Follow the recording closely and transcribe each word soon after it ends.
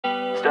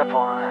Step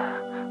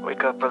 1,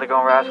 wake up early,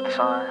 gonna rise with the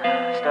sun.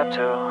 Step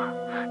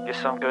 2, get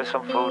some good,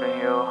 some food in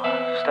you.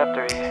 Step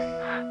 3,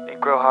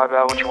 think real hard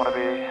about what you wanna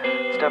be.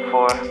 Step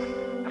 4,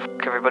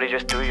 fuck everybody,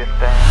 just do your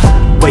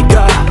thing. Wake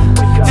up,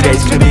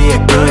 today's gonna be a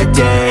good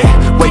day.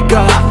 Wake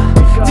up,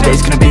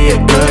 today's gonna be a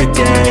good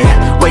day.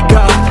 Wake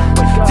up,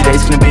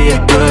 today's gonna be a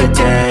good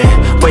day.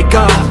 Wake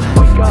up,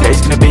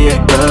 today's gonna be a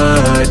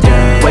good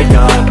day. Wake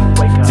up,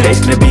 today's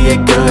gonna be a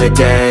good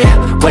day.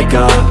 Wake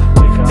up,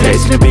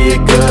 today's gonna be a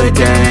good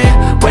day.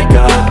 Wake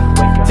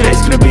up,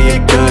 today's gonna be a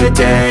good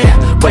day.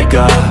 Wake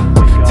up,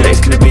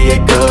 today's gonna be a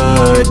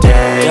good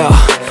day. Yo,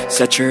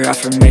 set your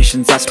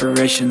affirmations,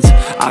 aspirations.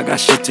 I got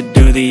shit to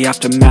do, the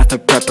aftermath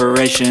of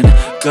preparation.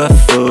 Good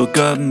food,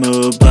 good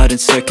mood, blood in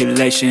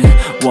circulation.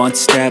 One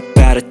step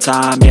at a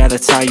time, yeah,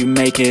 that's how you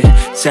make it.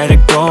 Set a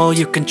goal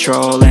you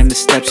control and the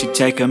steps you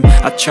take them.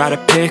 I try to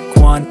pick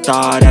one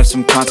thought, have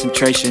some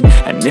concentration.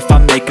 And if I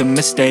make a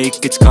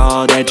mistake, it's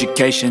called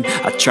education.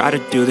 I try to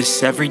do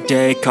this every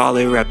day, call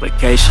it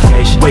replication.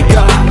 Wake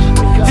up,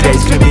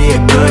 today's gonna be a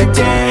good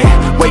day.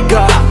 Wake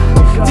up,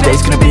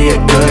 today's gonna be a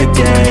good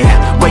day.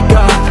 Wake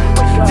up,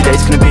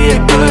 today's gonna be a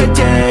good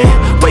day.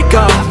 Wake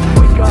up,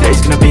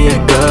 today's gonna be a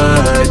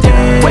good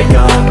day. Wake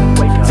up,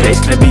 today's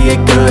gonna be a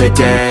good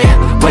day.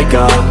 Wake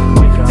up,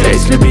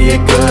 today's gonna be a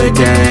good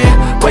day.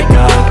 Wake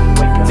up,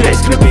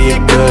 today's gonna be a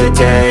good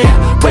day.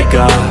 Wake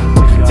up,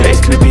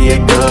 today's gonna be a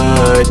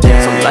good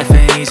day. So life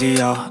ain't easy,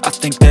 yo, I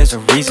think there's a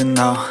reason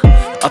though.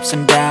 Ups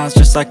and downs,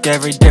 just like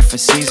every different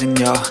season,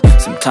 yo.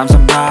 Sometimes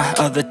I'm high,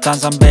 other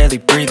times I'm barely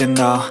breathing,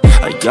 though.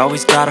 I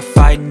always gotta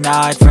fight and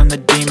hide from the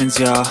demons,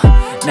 yo.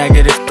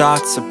 Negative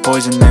thoughts are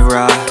poison, they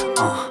rot.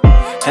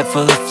 Head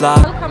full of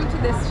flies.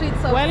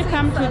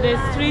 Welcome to the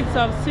streets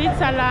of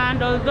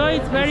Switzerland. Although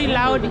it's very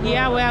loud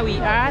here where we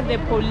are, the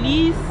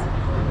police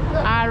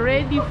are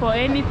ready for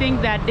anything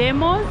that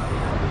demos.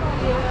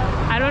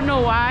 I don't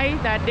know why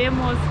that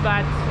demos,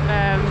 but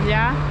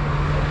yeah.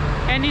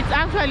 And it's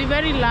actually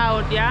very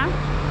loud, yeah.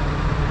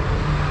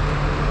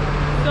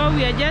 So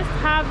we are just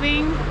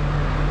having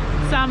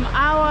some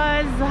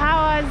hours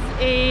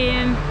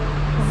in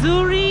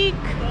Zurich,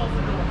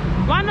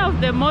 one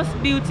of the most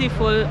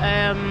beautiful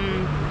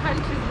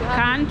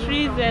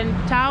countries and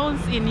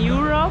towns in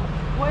Europe.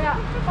 Where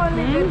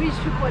only the rich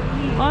people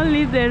live.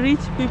 Only the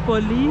rich people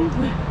live.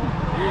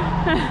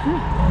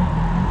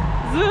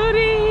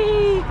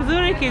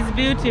 Zurich is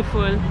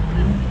beautiful.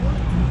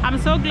 I'm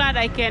so glad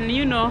I can,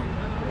 you know,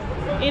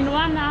 in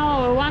 1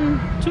 hour or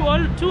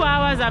 2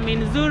 hours I'm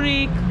in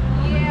Zurich.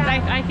 Yeah.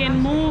 Like I can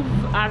move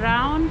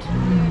around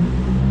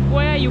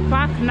where you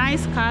park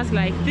nice cars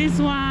like this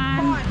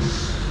one.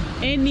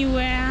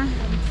 Anywhere. I'm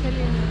telling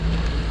you.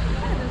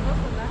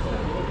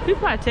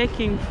 People are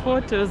taking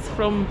photos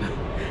from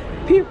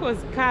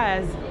people's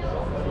cars.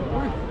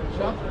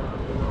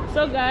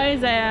 So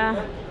guys,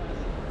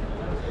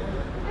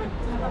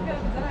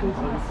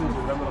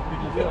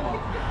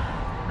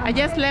 I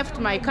just left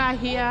my car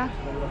here.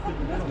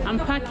 I'm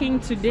parking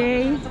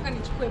today.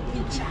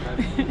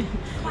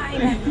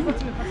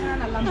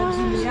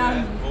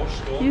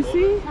 You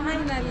see?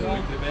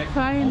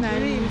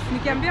 Finally.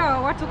 Nikiambia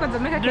watu kwa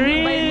Jamaica can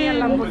you buy me a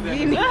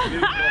Lamborghini?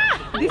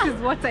 This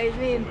is what I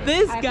mean.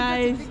 This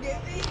guys.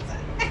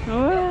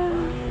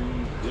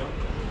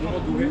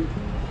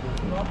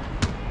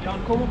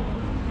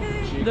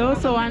 They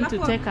also want to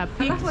take a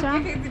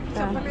picture.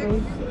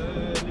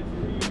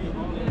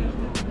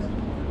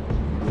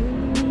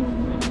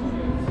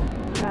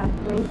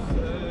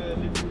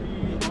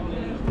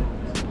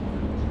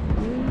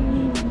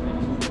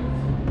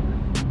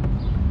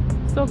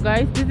 So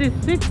guys, this is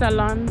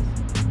Switzerland.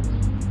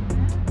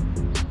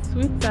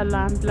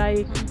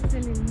 Like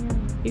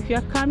if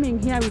you're coming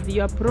here with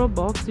your Pro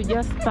Box, you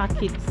just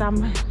park it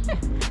somewhere.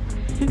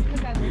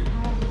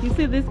 You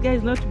see this guy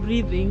is not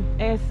breathing.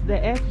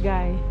 The S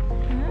guy.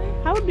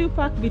 How do you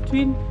park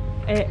between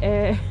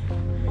a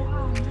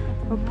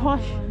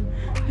Porsche?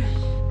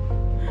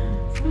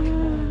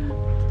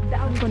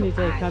 I'm gonna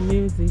take a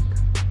music.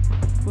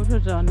 Put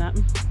it on that.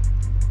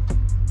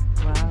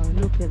 Wow,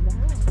 look at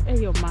that.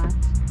 Hey, your mat.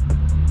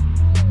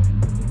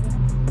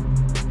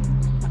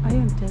 Are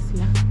you in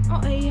Tesla?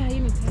 Oh yeah, you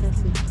need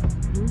Tesla.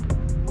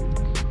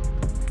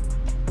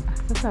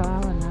 Sasa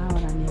wao nao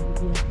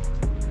wananiambia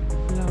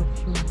la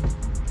option.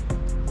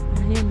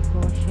 Na hiyo ni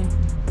Porsche.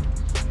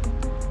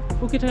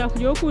 Ukitaka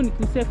kuja huku ni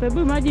safe. Hebu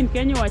imagine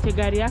Kenya wache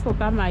gari yako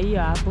kama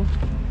hiyo hapo.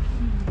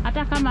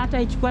 Hata kama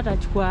hata ichukua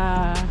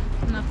atachukua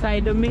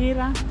side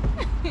mirror.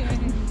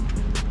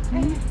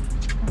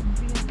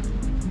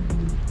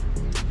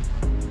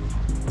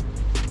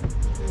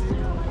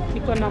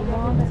 Iko na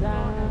moza.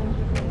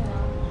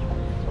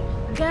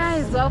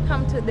 Guys,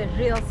 welcome to the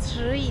real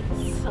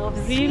streets of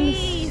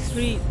Streets.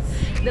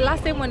 The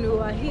last time when we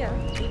were here,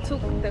 we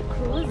took the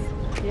cruise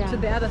to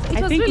the other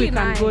side. I think we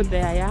can go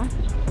there, yeah?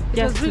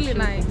 It was really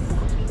nice.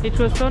 It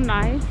was so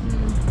nice.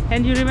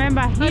 And you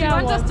remember here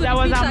there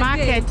was a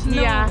market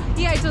here. Yeah,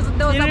 there was a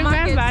market. You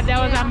remember there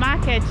was a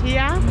market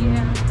here?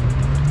 Yeah.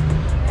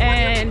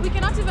 And we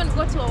cannot even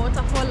go to a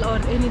waterfall or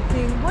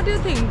anything. What do you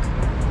think?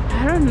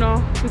 I don't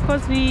know,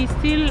 because we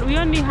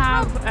only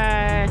have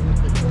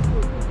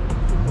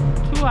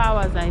 2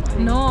 hours, I think.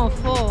 No,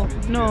 4.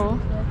 No.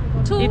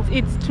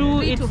 It's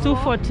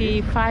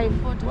 2:45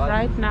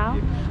 right now.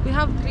 We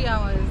have 3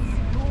 hours.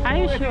 Are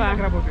you sure?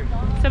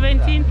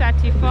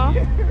 17:34.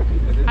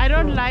 I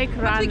don't like But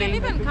we running. can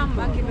even come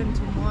back even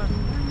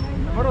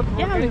tomorrow.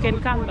 Yeah, we can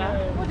come back.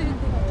 What do you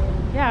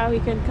think? Yeah, we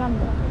can come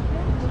back.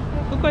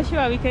 Because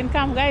sure, we can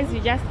come, guys. We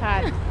just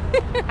had.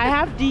 I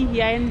have D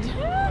here, and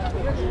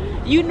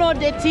you know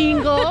the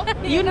tingo.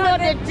 You know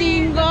the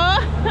tingo.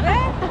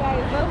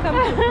 Guys, welcome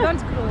to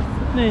Don't Cross.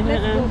 Let's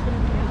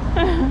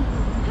go.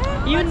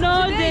 You But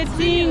know today the it's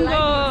really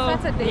tingo.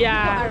 like Saturday,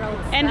 Yeah. people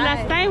are And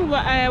last time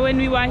when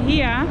we were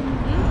here,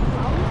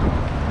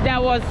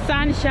 there was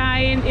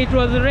sunshine. It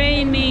was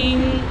raining.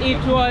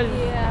 It was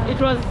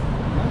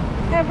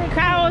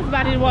chaos,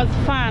 but it was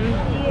fun.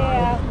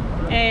 Yeah.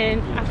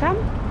 And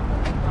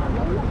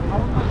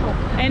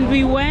and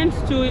we went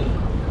to,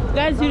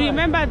 guys, you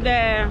remember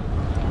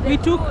we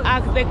took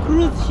the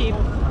cruise ship.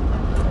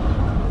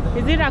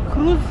 Is it a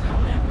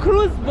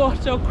cruise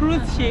boat or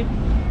cruise ship?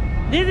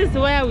 This is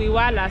where we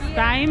were last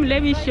time.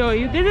 Let me show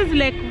you. This is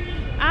Lake,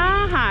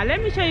 let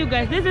me show you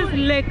guys. This is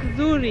Lake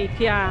Zurich,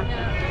 yeah.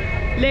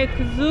 Lake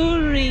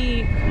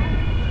Zurich.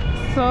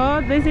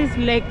 So this is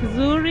Lake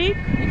Zurich.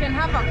 You can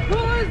have a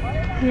cruise.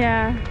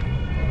 Yeah.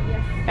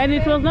 And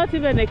it was not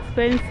even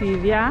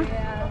expensive, yeah?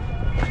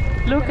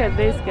 Look at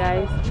this,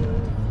 guys.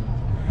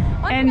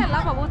 One thing I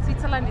love about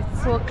Switzerland is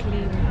so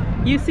clean.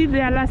 You see,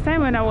 there last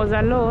time when I was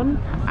alone,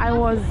 I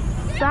was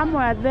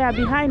somewhere there.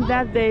 Behind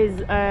that, there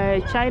is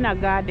a China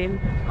garden.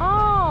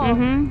 Oh.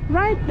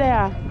 Right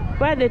there,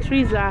 where the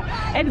trees are.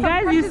 And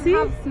guys, you see,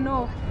 have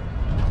snow.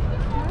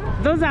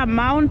 those are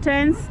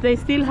mountains. They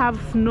still have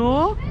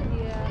snow.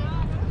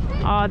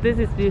 Yeah. Oh, this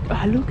is beautiful.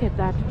 Oh, look at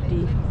that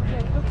tree. Yeah,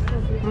 it looks so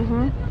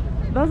beautiful.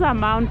 Those are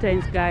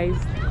mountains, guys.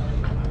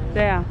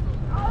 There.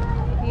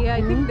 Yeah,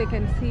 I think they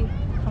can see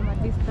from a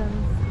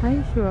distance. Are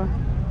you sure?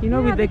 You know,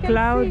 Yeah, with the they can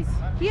clouds.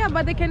 see. Yeah,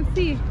 but they can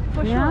see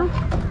for Yeah.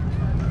 sure.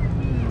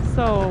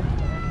 So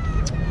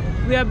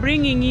we are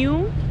bringing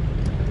you.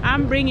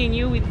 I'm bringing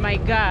you with my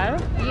girl.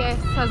 Yes,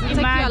 as we take you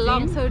Imagine.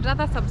 along, so we'd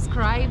rather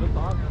subscribe.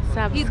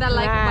 Hit the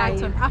like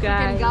button.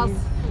 African guys. girls,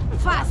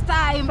 first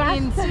time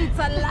in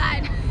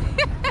Switzerland.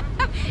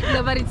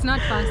 No, but it's not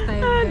first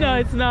time. No,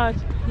 guys. it's not.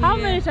 How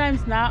Yeah. many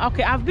times now?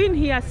 Okay, I've been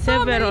here So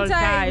several many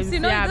times. You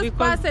know, yeah, just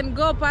because pass and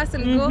go, pass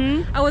and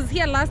go. I was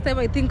here last time,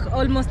 I think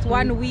almost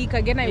 1 week.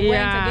 Again, I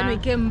went. Again, we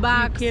came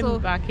back. We came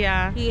back,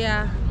 yeah.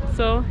 Yeah.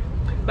 So,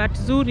 but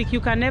Zurich, you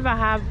can never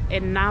have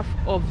enough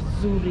of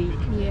Zurich.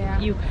 Yeah.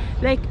 You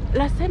like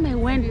last time I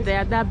went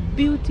there, there are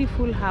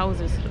beautiful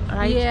houses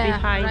right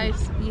behind,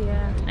 Right.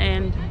 Yeah.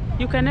 and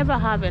you can never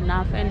have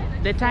enough, and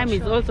the time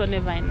is also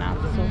never enough.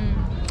 So,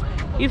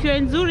 if you're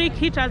in Zurich,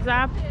 hit us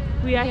up.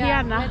 We are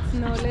here now. Let's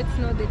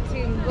know the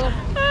thing. Go.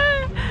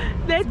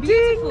 The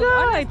Beautiful.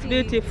 tingo, Honestly, it's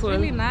beautiful. It's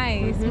really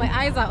nice. My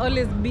eyes are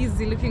always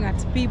busy looking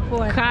at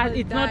people. And Cars, all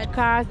it's that. not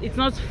cars, it's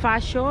not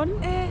fashion.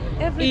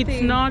 Everything.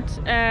 It's not,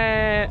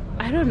 I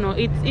don't know,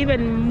 it's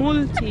even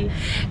multi.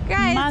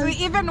 Guys, we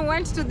even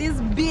went to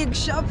these big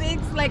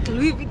shoppings like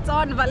Louis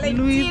Vuitton,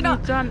 Valentino. Louis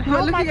Vuitton. We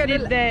How were much looking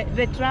at did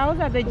the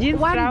trouser, the jeans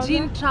one trouser?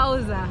 jean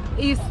trouser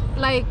is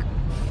like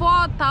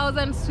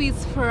 4,000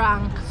 Swiss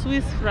franc.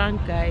 Swiss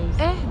franc, guys.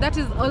 That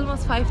is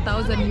almost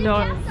 5,000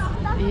 euros.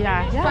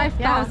 Yeah,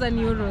 5,000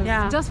 euros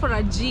Yeah. just for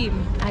a jean.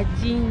 A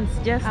jeans,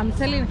 just. I'm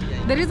telling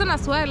you, the reason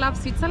as why I love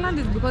Switzerland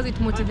is because it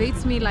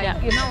motivates me.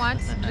 Like, you know what?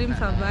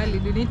 Dreams are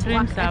valid. You need to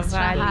Dreams work are extra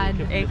hard.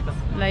 valid.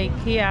 Like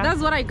here.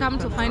 That's what I come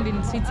to find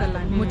in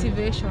Switzerland.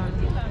 Motivation.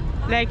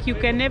 Like you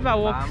can never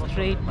walk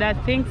straight. There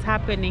are things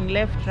happening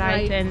left,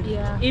 right, and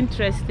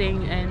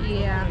interesting, and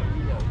Yeah.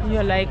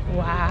 you're like,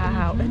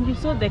 wow. And you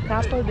saw the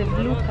couple, the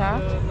blue car.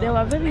 They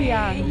were very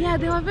young. Yeah,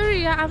 they were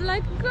very young. I'm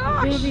like,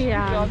 gosh. Very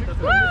young.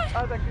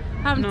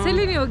 I'm No.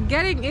 telling you,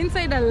 getting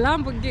inside a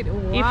Lamborghini.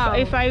 Wow.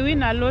 If I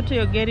win a lotto,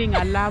 you're getting a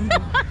Lambo.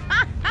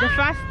 The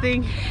first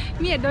thing.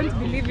 Me, I don't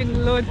believe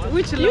in lotto.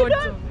 Which You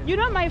lotto?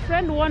 know my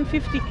friend won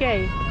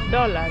 $50K.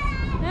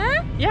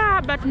 Huh?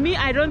 Yeah, but me,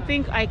 I don't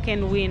think I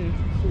can win.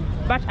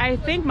 But I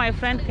think my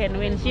friend can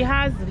win. She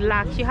has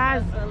luck. She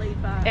has,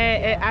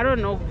 I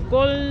don't know,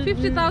 gold.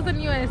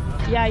 50,000 US.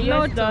 Yeah, US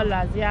lotto.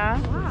 dollars. Yeah.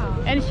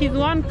 Wow. And she's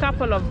won a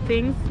couple of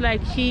things.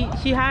 Like she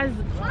has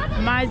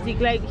magic.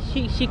 Like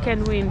she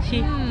can win.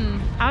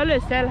 I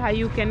always tell her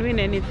you can win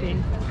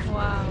anything.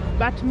 Wow.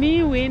 But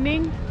me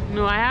winning,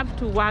 no, I have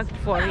to work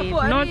for it.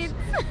 For Not it.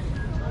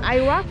 I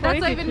work for That's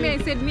it. why even me, I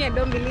said me, I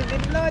don't believe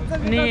in lotto because I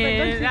don't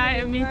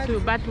believe in me lotto. too.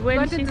 But when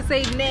Wanted she to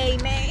say nay.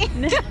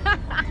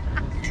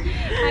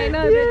 I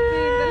know the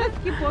thing. Let's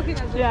keep walking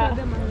as we show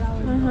them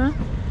around.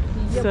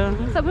 so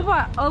So people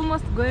are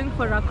almost going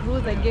for a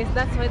cruise, I guess.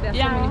 That's why there are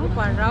so many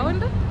people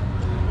around.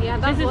 Yeah,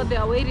 that's what they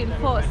are waiting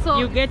for. So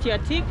you get your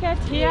ticket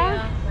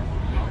here,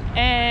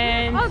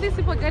 and all these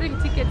people getting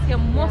tickets here,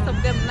 most of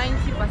them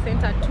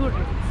 90% are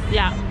tourists.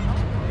 yeah,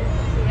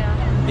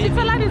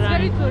 Switzerland is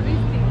very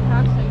touristic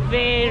actually.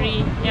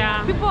 very,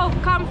 yeah. People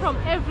come from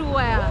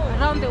everywhere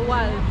around the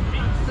world.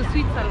 to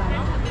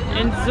Switzerland.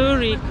 In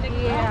Zurich.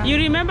 Yeah. You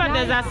remember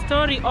there's a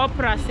story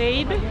Oprah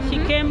said. She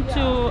came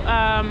to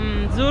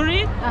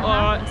Zurich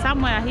or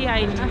somewhere here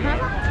in,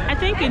 I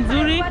think in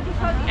Zurich,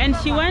 and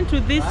she went to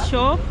this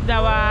shop.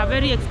 There were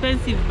very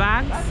expensive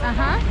bags.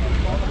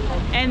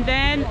 And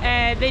then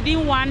they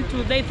didn't want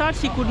to, they thought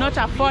she could not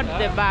afford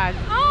the bag.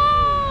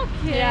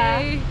 Okay. Yeah.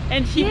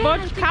 And she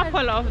bought a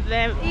couple of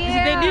them.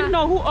 Yeah. They didn't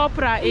know who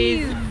Oprah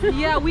is.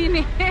 Yeah, we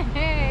need.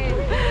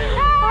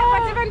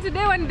 But even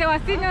today when they were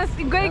seeing us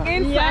going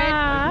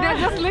inside,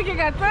 they're just looking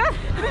at us.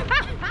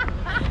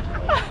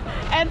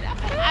 And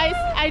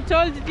I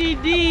told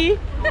Didi,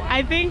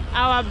 I think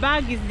our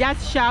bag is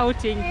just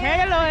shouting,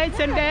 hello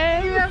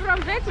H&M. You are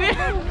from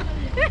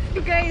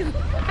H&M. Guys.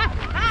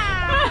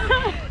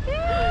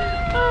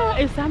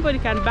 If somebody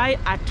can buy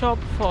a top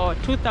for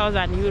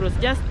 2,000 euros,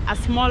 just a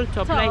small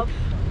top, like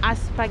a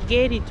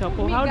spaghetti top,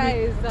 or how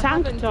guys,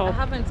 tank top. I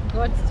haven't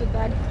got to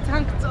that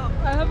tank top.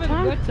 I haven't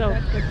got to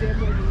that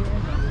category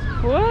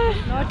yet.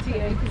 What? Not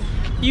yet.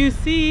 You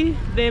see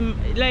them,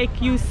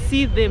 like you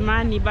see the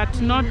money, but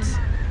not,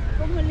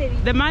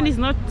 the money is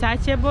not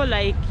touchable,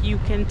 like you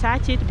can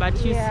touch it, but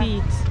you see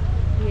it.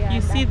 Yeah,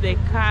 you see the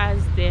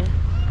cars there.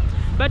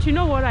 But you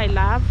know what I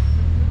love?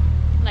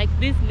 Like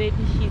this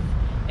lady, she's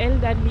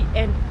elderly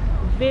and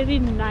very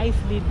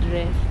nicely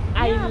dressed.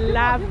 I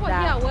love people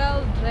that. Here are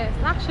well dressed,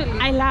 actually.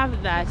 I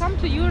love that. Come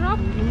to Europe.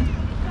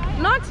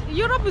 Not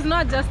Europe is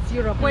not just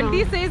Europe. When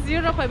this says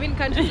Europe, I mean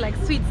countries like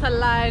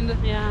Switzerland.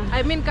 Yeah.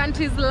 I mean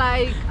countries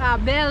like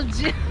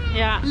Belgium.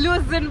 Yeah.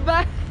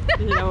 Luxembourg.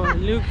 No,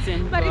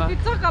 Luxembourg. But if you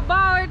talk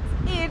about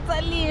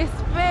Italy,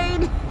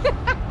 Spain,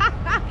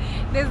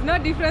 there's no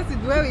difference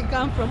with where we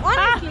come from.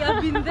 Honestly,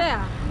 I've been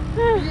there.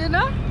 You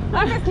know?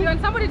 Honestly, when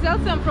somebody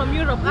tells you I'm from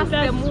Europe, ask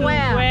them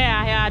where.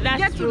 Where? Yeah, that's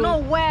Get true. to know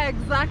where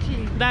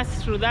exactly.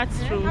 That's true. That's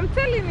true. I'm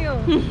telling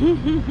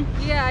you.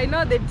 Yeah, I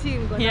know the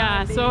team.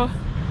 Yeah. So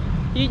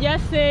you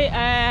just say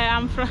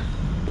I'm from.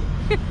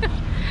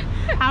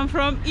 I'm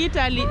from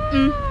Italy.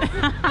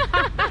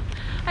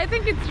 I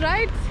think it's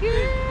right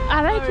here.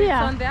 Right here.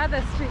 It's on the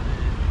other street.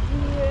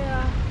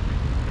 Yeah.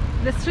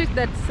 The street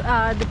that's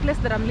the place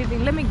that I'm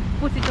living. Let me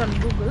put it on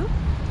Google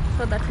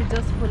so that we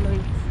just follow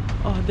it.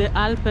 Oh, the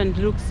Alpen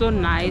looks so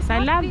nice. I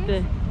love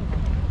the.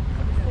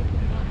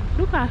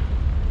 Look at.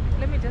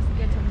 Let me just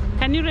get on the map.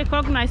 Can you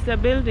recognize the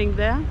building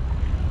there?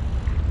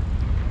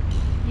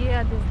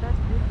 Yeah, there's that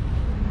building.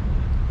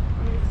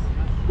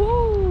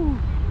 Woo!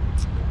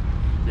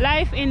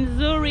 Life in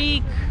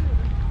Zurich.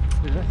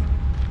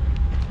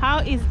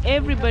 How is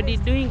everybody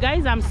doing,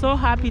 guys? I'm so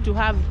happy to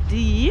have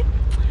D.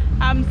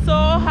 I'm so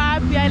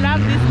happy. I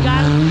love this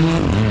girl.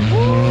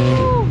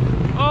 Woo!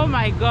 Oh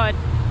my God.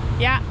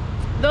 Yeah,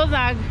 those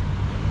are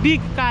big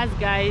cars,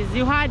 guys.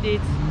 You heard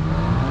it.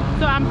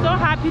 So I'm so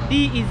happy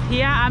D is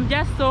here. I'm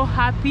just so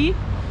happy.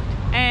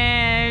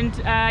 And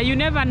you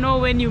never know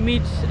when you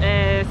meet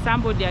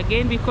somebody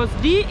again, because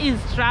D is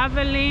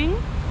traveling.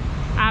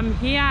 I'm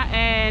here,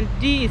 and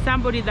D is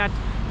somebody that,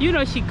 you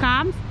know, she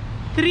comes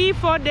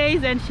 3-4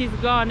 days and she's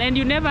gone, and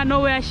you never know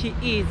where she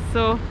is.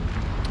 So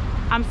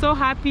I'm so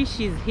happy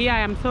she's here.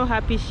 I'm so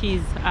happy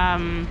she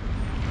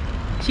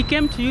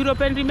came to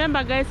Europe. And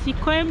remember, guys, she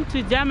came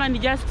to Germany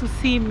just to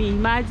see me.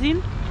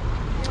 Imagine,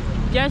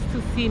 just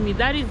to see me.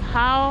 That is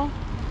how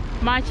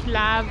much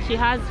love she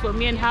has for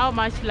me and how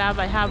much love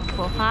I have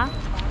for her.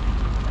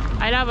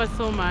 I love her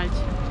so much.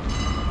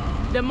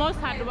 The most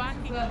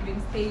hardworking. I've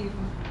been staying.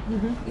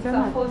 It's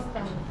a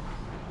hostel.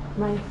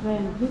 My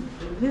friend,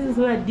 this is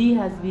where D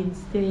has been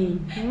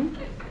staying.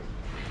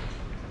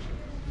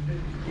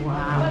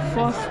 Wow,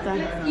 Foster.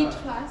 Let's eat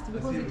fast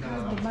because it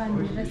has the bar in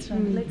the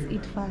restaurant. Let's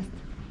eat fast.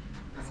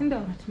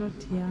 Cinder. But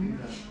not young.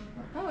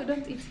 No, we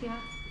don't eat here.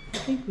 I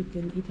think we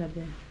can eat at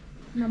there.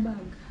 No bag.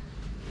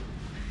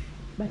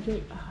 But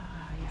yeah,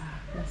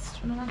 that's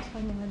true. No, that's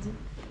fine.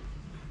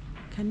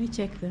 Can we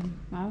check them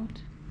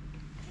out?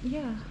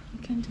 Yeah, you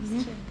can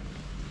just check.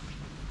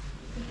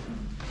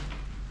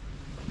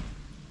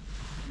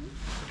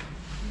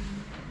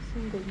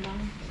 Single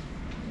mount.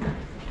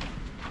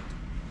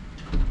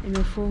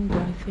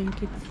 Imefungwa, I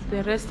think it's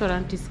the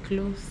restaurant is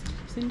closed.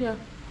 Cindy,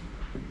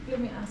 Let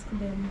me ask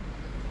them.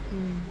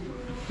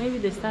 maybe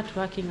they start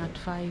working at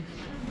 5.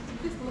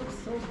 This looks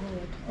so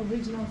good.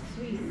 Original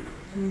Swiss.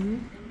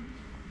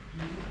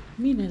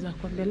 Mi naweza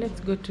kwambia,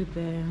 let's go to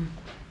the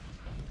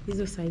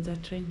hizo sides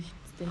of train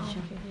station.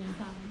 Okay,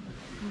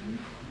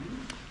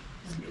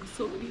 It looks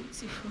so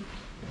beautiful.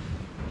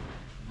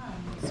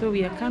 So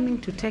we are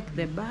coming to take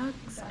the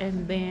bags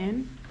and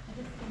then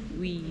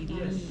we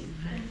leave.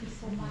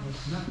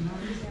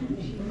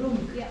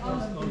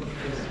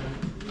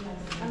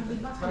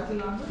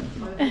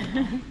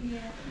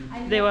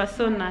 They were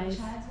so nice.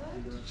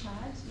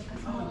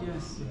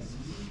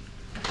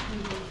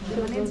 The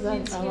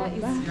management here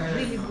is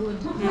really good,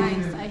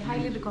 nice. I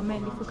highly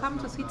recommend. If you come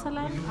to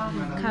Switzerland,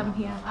 come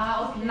here.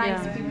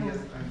 Nice people.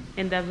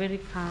 And they're very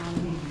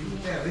calm.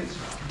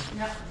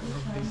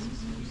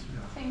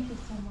 Thank you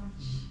so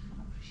much.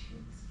 I appreciate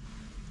it.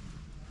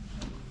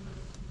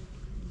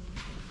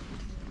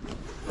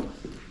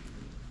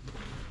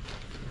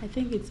 I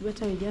think it's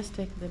better we just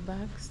take the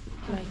bags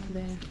like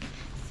there.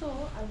 So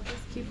I'll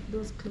just keep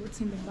those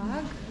clothes in the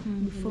bag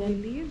before we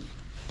leave.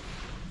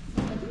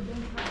 So that we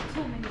don't have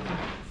too many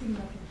bags in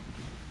the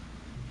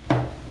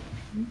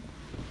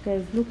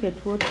Guys, look at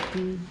what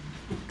we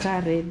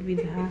carried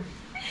with her.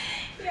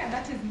 Yeah,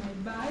 that is my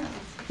bag.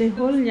 The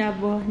whole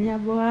nyabo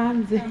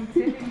Anze. I'm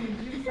telling you,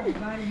 dreams are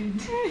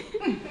valid.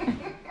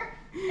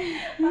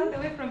 All the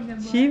way from the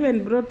bag. She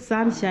even brought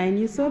sunshine.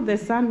 You saw the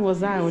sun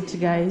was out,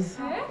 guys.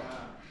 Yeah?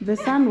 The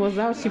sun was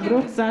out. She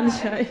brought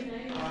sunshine.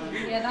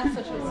 Yeah, that's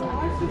what she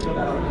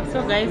said.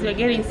 So guys, we're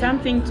getting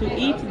something to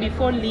eat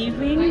before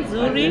leaving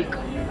Zurich.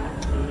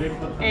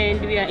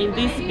 And we are in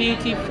this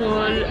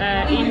beautiful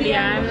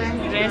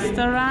Indian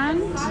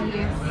restaurant.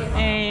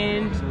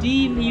 And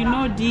Dee, you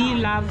know Dee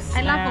loves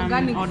I love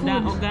organic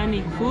food.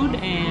 Organic food,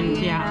 and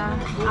yeah.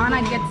 I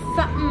wanna get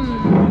something.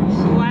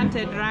 She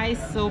wanted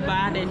rice so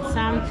bad and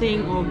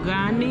something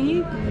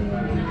organic.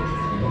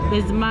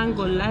 There's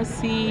mango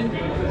lassi.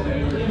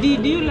 Dee,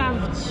 do you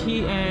love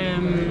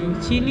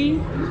chili?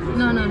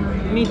 No.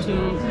 Me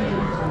too.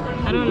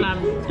 I don't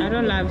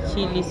love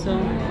chili, so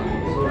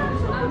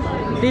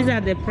these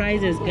are the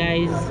prices,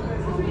 guys.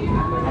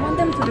 I want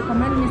them to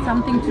recommend me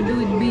something to do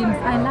with beans.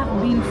 I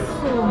love beans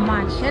so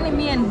much. Yani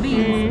me and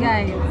beans,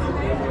 guys.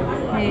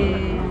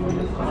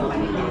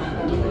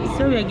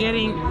 So we are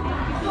getting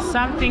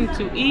something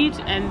to eat,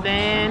 and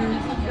then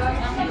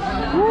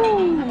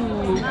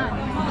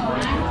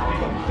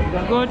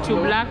go to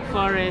Black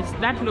Forest.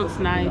 That looks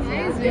nice.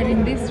 Guys, we're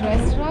in this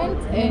restaurant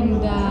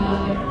and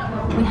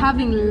we're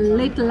having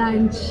late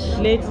lunch.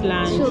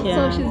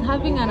 So she's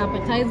having an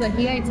appetizer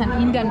here. It's an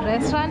Indian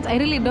restaurant. I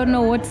really don't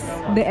know what's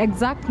the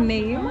exact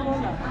name.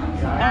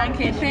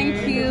 Okay,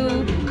 thank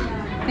you.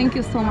 Thank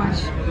you so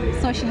much.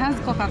 So she has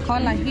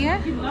Coca-Cola here.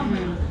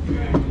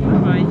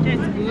 Oh, it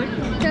tastes good.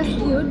 It tastes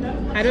good.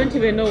 I don't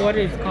even know what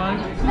it's called.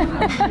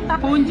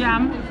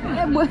 Punjam.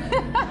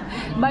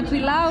 But we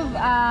love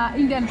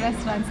Indian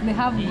restaurants. They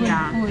have good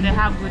food. They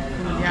have good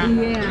food, yeah.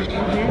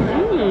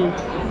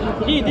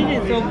 This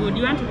is so good.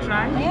 You want to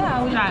try?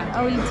 Yeah,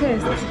 I will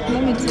taste.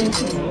 Let me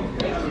taste.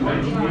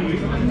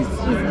 This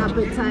is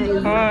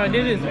appetizer. Oh,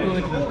 this is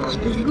good.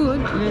 It's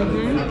good?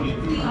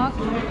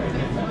 Okay.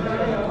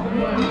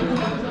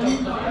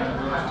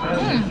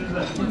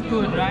 It's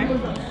good, right?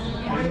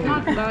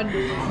 Not bad.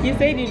 You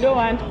said you don't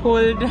want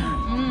cold.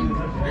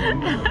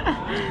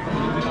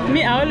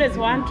 Me, I always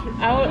want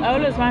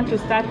to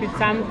start with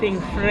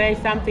something fresh,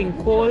 something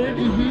cold,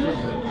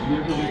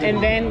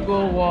 and then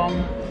go warm.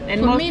 And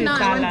for mostly me now,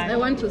 salad. I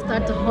want to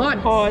start hot.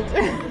 Hot.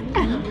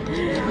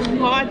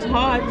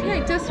 Hot. Yeah,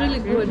 it tastes really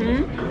good.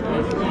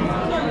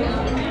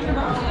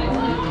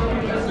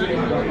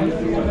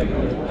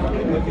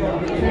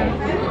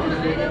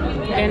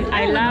 And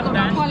I love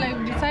that.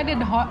 I've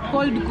decided hot,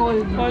 cold.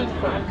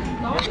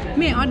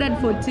 Me, I ordered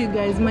for tea,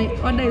 guys. My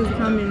order is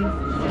coming.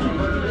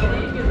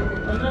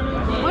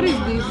 What is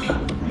this?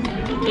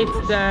 It's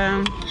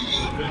the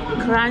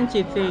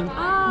crunchy thing.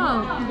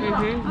 Oh,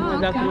 okay.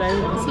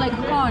 It's like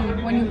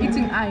corn when you're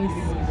eating ice.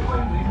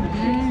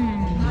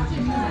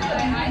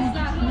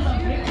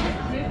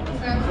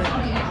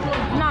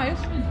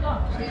 Nice.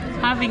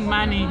 Having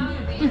money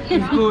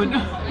is good.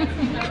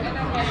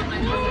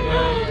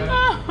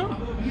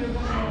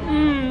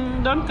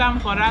 Don't come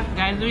for us,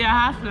 guys. We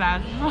are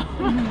hustlers.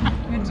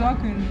 You're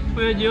joking.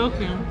 We're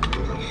joking.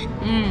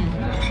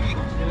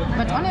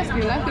 But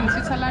honestly, life in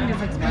Switzerland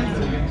is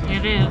expensive.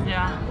 It is,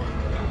 yeah.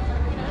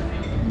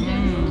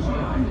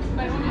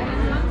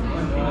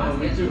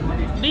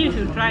 You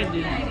should try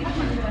this.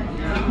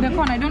 The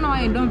corn, I don't know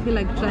why I don't feel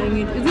like trying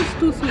it. Is it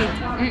too sweet?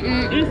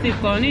 It's the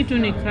corn, it's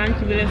only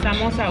crunchy, but the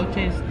samosa will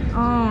taste.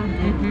 Oh.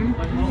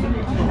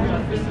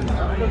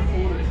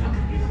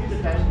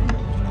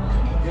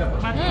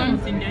 But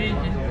comes in the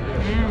easy.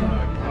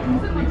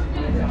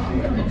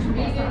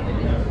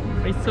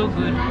 It's so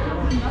good.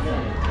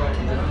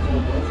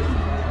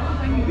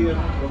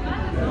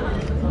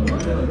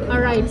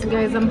 Alright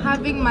guys, I'm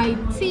having my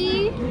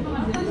tea,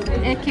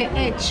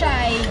 aka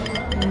chai.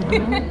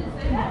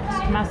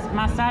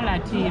 Masala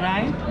tea,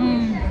 right?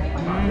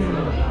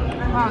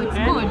 Wow, it's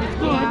good. It's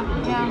good.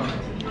 Yeah.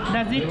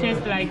 Does it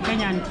taste like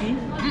Kenyan tea?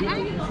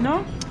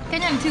 No?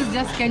 Kenyan tea is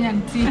just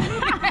Kenyan tea.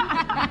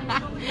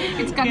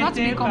 It cannot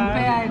be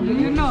compared,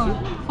 you know,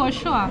 for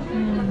sure.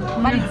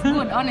 But it's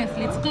good,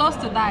 honestly. It's close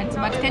to that.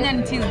 But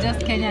Kenyan tea is just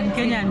Kenyan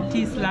tea. Kenyan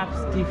tea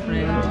slaps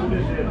different.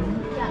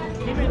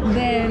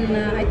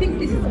 Then I think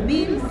this is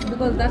beans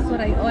because that's what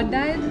I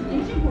ordered.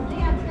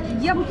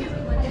 Yep.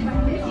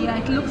 Yeah,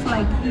 it looks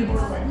like it.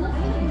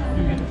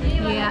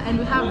 Yeah, and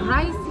we have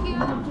rice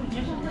here.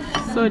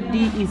 So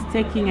Dee is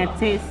taking a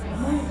taste.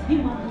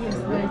 Yes,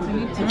 guys, we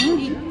need to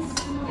eat.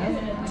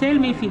 Tell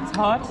me if it's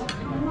hot.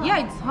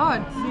 Yeah, it's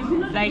hot.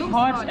 Like looks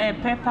hot,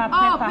 pepper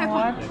hot.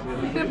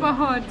 Pepper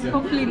hot.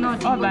 Hopefully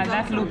not. Oh, but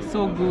that looks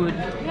so good.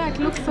 Yeah, it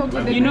looks so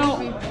good. You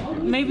know,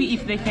 maybe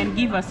if they can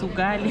give us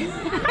ugali.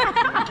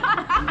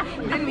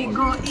 Then we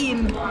go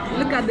in.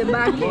 Look at the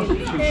bucket.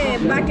 Hey,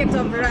 bucket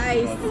of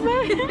rice.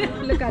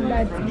 Look at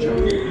that,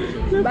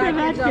 girl.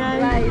 Bucket of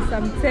rice.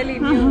 I'm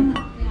telling you.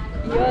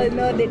 You all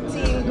know the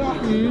thing.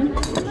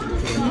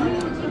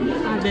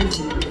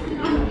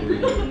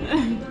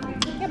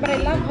 Yeah, but I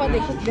love how they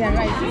cook their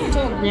rice. It's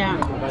so good. Yeah.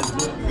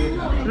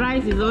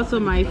 Rice is also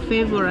my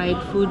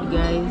favorite food,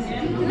 guys.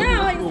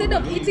 Now, instead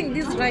of eating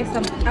this rice,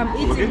 I'm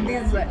eating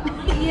this one.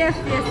 Yes.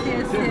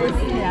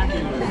 Yeah.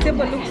 The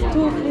table looks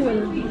too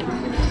full.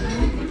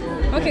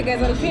 Okay,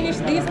 guys, I'll finish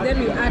this, then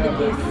we add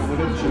this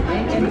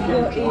and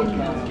go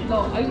in. So,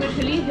 are you going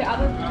to leave the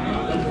other?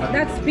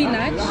 That's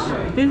spinach.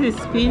 This is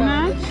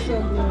spinach.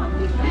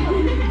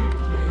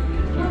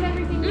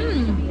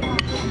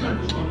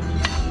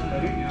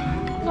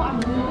 Wow,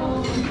 so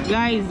good.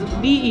 Guys,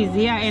 Dee is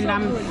here and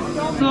I'm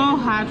so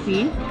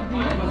happy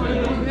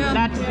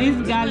that this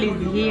girl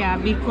is here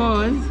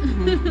because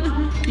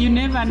you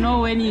never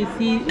know when you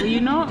see, you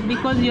know,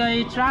 because you're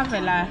a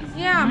traveler.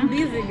 Yeah, I'm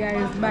busy,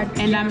 guys, but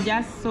and I'm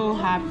just so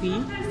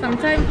happy.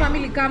 Sometimes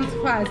family comes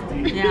first.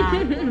 Yeah,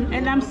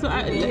 and I'm so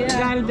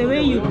girl, the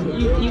way you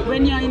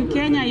when you're in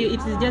Kenya,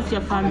 it is just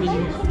your family.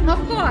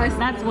 Of course.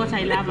 That's what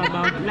I love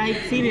about, like,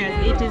 serious,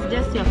 it is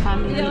just your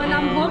family. Yeah, when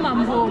I'm home,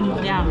 I'm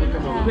home. Yeah,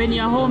 when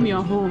you're home,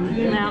 you're home.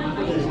 Yeah.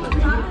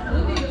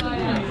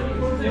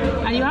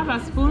 And you have a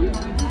spoon?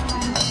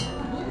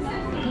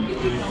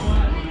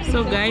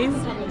 So guys,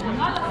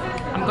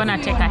 I'm gonna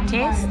take a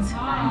taste.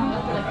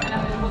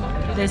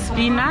 The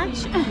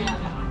spinach.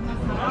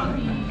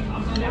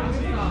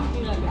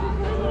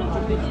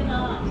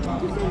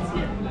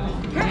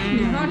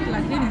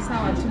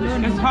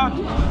 It's hot.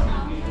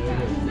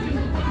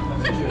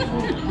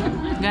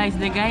 Guys,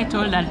 the guy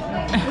told that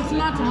it's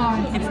not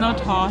hot. It's not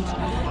hot.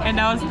 And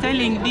I was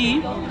telling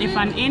Dee, if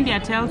an India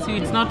tells you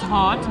it's not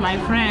hot, my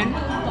friend,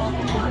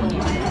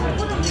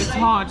 it's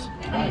hot.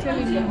 I'm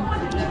telling you.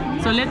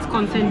 So let's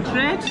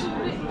concentrate.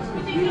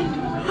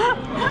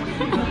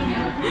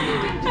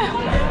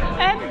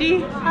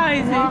 Eddie, how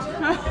is it?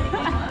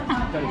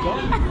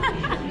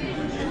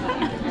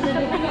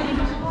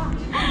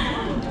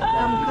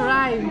 I'm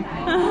crying.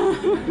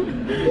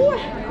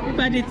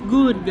 But it's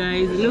good,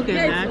 guys. Look at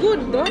that. It's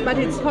good though, but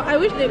it's hot. I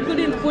wish they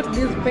couldn't put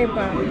this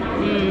pepper.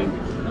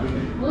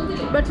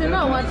 But you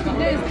know what?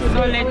 Today is today.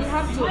 So we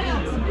have to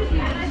eat.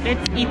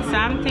 Let's eat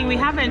something. We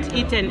haven't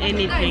eaten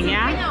anything,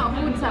 yeah? Our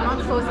foods are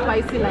not so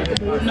spicy like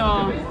this.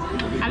 No.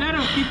 A lot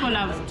of people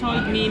have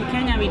told me in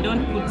Kenya we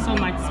don't put so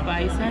much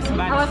spices,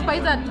 but our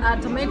spices are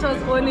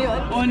tomatoes,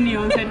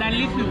 onions and a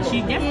little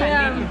chili, just a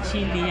little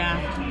chili, yeah.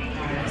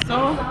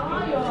 So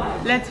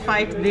let's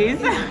fight this.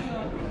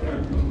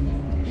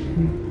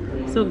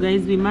 So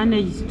guys, we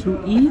managed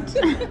to eat.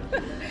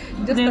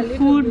 The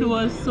food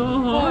was so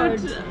hot.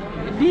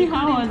 Dee,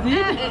 how was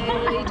it?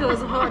 It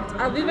was hot.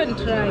 I've even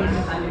tried.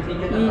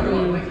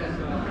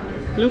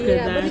 Look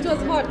at that. But it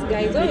was hot,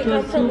 guys. It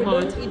was too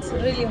hot. It's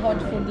really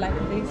hot food like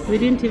this. We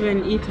didn't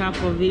even eat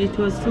half of it. It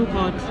was too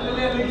hot.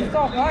 It's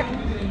so hot.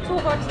 Too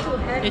hot to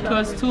handle. It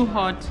was too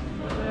hot.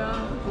 Yeah.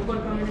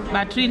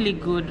 But really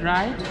good,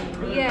 right?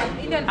 Yeah.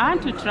 I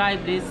want to try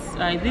this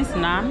this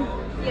naan.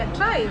 Yeah,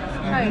 try it.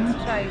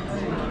 Try it.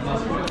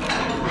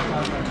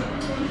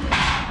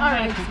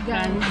 Alright,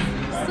 guys.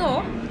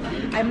 So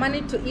I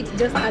managed to eat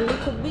just a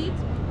little bit.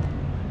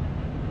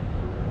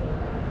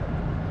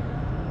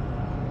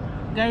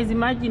 Guys,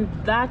 imagine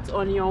that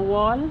on your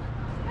wall.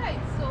 Yeah,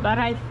 it's so But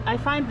I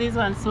find this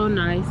one so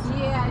nice.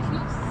 Yeah, it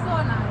looks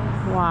so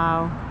nice.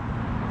 Wow.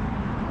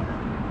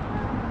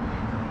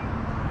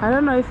 I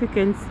don't know if you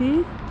can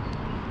see.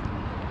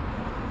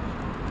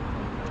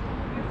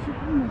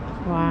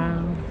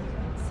 Wow.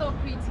 So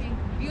pretty.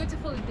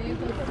 Beautiful day.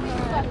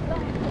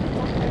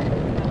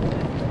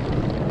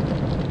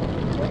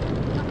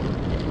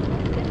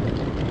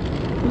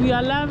 We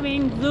are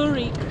loving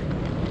Zurich.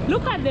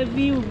 Look at the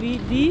view,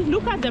 VD.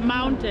 Look at the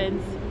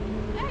mountains.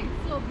 Yeah,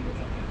 it's so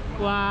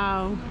beautiful.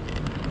 Wow.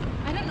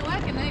 I don't know,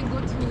 where can I go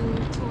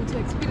to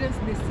experience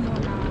the snow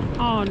now?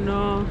 Oh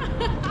no.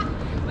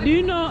 Do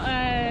you know,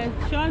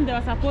 Sean, they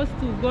were supposed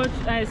to go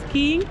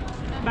skiing,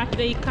 but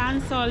they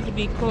cancelled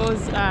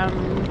because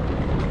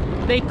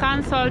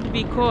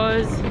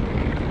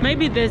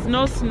maybe there's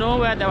no snow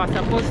where they were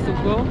supposed to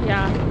go.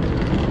 Yeah.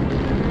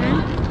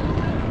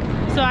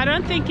 So I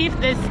don't think if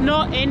there's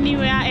snow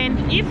anywhere,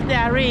 and if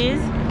there is,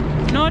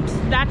 not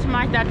that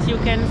much that you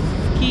can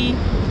ski.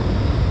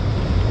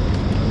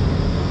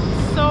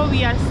 So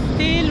we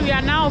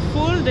are now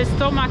full. The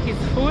stomach is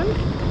full,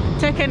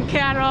 taken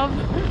care of,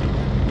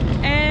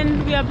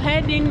 and we are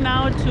heading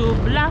now to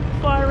Black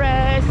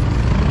Forest.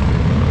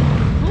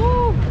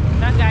 Ooh,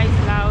 that guy is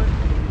loud.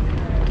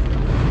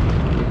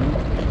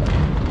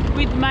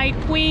 With my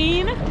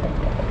queen.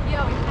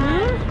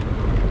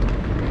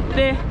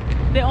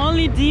 The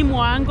only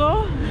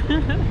Dimwango.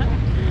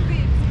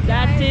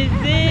 That is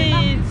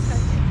it.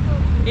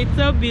 It's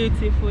so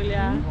beautiful,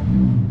 yeah.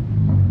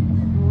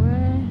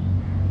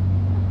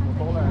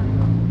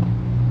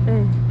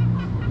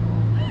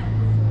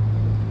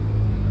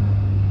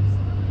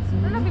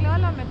 Naona vile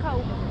wale wamekaa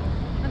huko.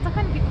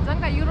 Nataka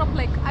nikikutanga Europe,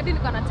 like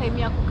time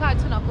ya kukaa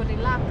tu na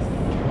kurelax.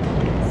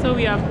 So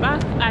we are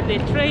back at the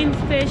train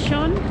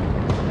station.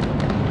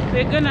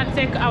 We're gonna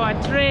take our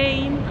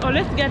train, or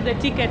let's get the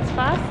tickets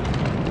first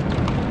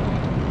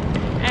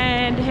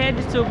and head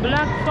to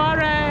Black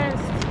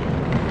Forest.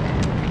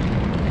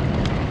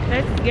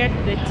 Let's get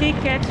the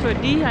tickets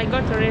ready. I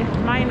got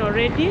mine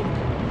already.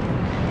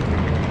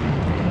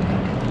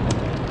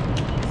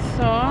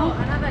 So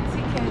Another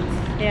ticket.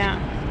 yeah,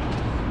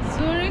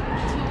 Zurich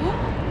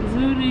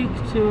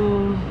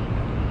to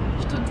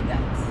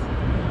Stuttgart.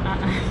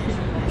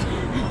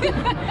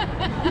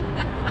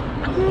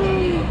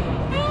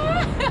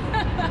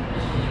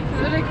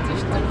 Zurich to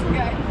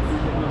Stuttgart.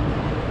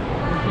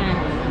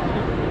 Okay.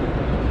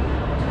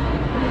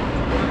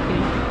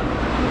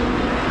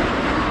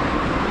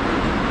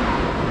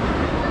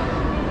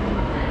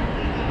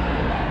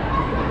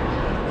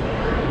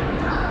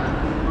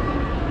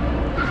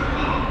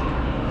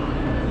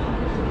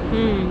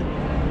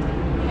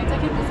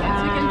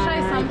 We can try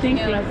I something think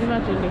else. lazima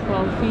tuende kwa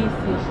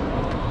ofisi.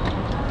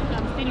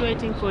 I'm still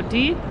waiting for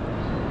D.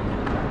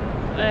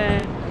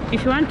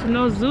 If you want to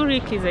know,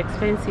 Zurich is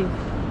expensive.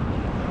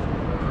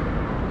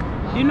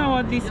 Do you know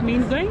what this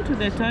means? Going to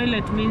the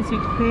toilet means you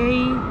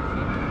pay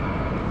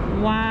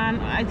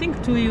I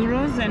think 2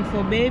 euros, and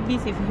for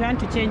babies, if you want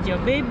to change your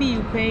baby,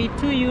 you pay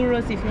 2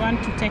 euros. If you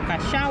want to take a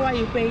shower,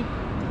 you pay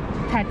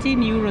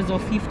 13 euros or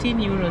 15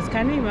 euros.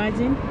 Can you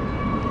imagine?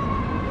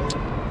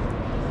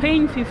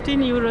 Paying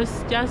 15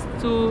 euros just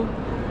to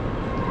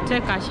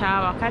take a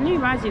shower. Can you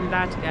imagine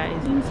that,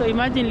 guys? So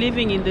imagine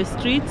living in the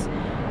streets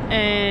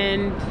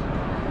and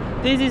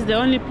this is the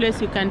only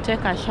place you can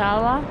take a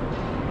shower.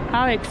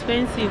 How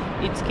expensive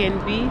it can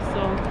be.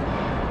 So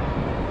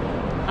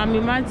I'm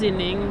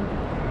imagining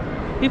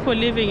people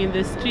living in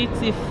the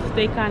streets, if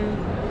they can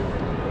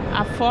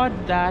afford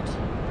that,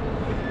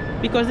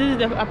 because this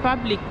is a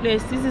public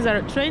place. This is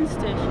a train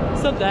station.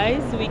 So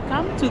guys, we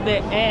come to the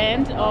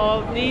end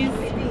of this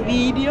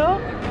video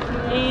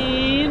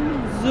in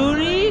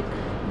Zurich.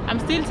 I'm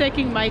still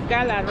taking my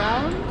girl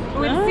around.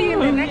 We'll see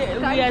you in the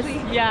next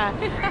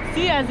country.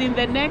 See us in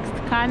the next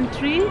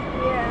country.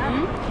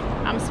 Yeah.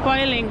 I'm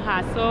spoiling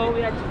her. So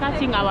we are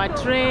catching our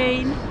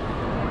train,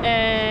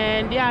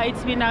 and yeah,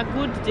 it's been a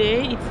good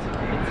day.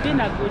 It's been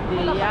a good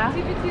day, yeah.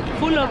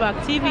 Full of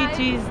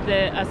activities.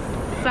 The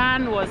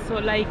sun was so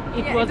like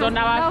it was on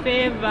our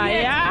favor,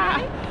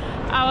 yeah.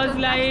 I was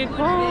like,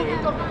 oh,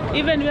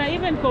 we are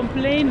even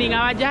complaining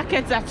our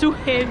jackets are too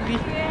heavy.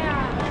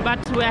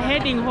 But we are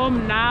heading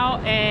home now,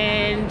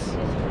 and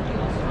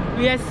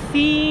we are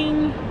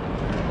seeing.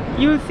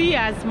 You'll see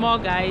us more,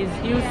 guys.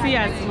 You'll see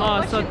us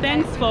more. So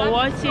thanks for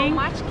watching. So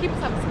much. Keep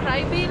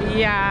subscribing.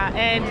 Yeah,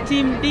 and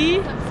Team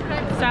D,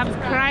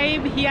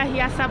 subscribe here,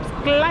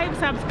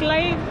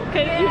 subscribe.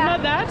 Can you know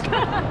that?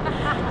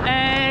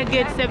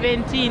 Get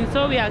 17.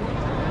 So we are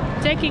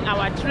taking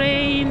our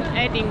train,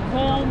 heading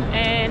home,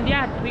 and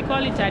yeah, we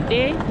call it a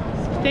day.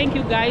 Thank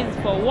you guys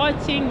for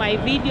watching my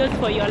videos,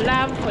 for your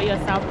love, for your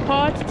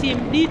support.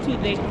 Team D to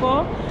the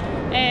core.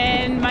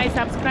 And my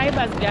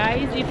subscribers,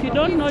 guys, if you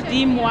don't know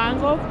D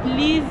Mwango,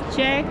 please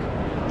check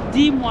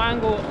D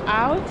Mwango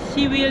out.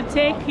 She will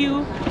take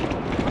you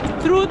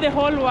through the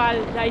whole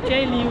world, I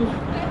tell you,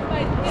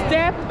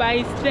 step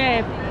by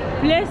step,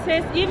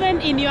 places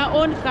even in your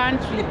own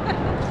country,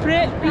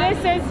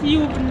 places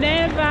you've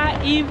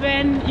never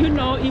even,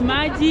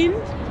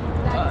 imagined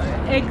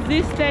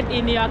existed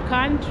in your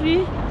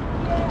country.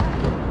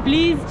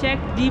 Please check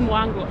D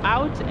Mwango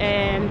out,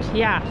 and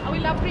yeah, I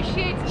will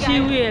appreciate, guys. She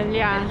will,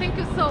 yeah. And thank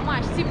you so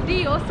much. Team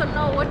D also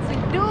know what to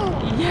do.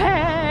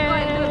 Yeah. Go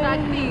and do that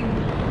thing.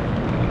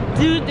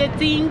 Do the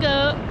thing,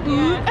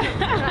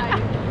 Yeah,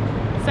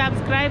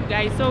 subscribe,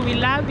 guys. So we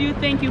love you.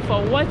 Thank you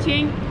for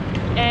watching,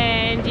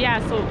 and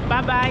yeah, so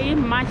bye bye,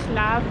 much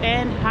love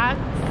and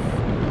hugs.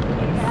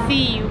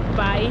 See you.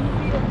 Bye.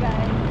 See you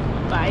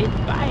guys.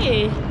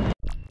 Bye.